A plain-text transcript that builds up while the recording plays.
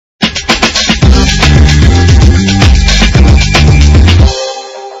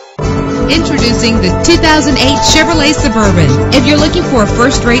Introducing the 2008 Chevrolet Suburban. If you're looking for a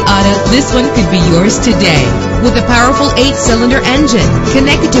first-rate auto, this one could be yours today. With a powerful 8-cylinder engine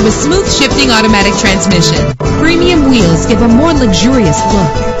connected to a smooth shifting automatic transmission, premium wheels give a more luxurious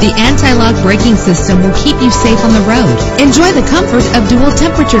look. The anti-lock braking system will keep you safe on the road. Enjoy the comfort of dual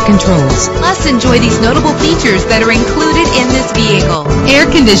temperature controls. Plus, enjoy these notable features that are included in this vehicle: air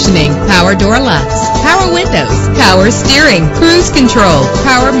conditioning, power door locks, power windows, power steering, cruise control,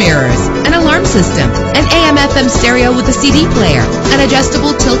 power mirrors, an alarm system, an AM/FM stereo with a CD player, an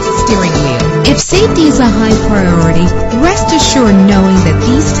adjustable tilt steering wheel. If safety is a high priority, rest assured knowing that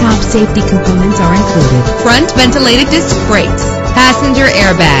these top safety components are included: front ventilated disc brakes, passenger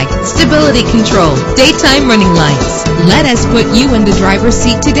airbag, stability control, daytime running lights. Let us put you in the driver's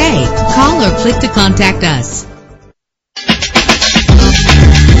seat today. Call or click to contact us.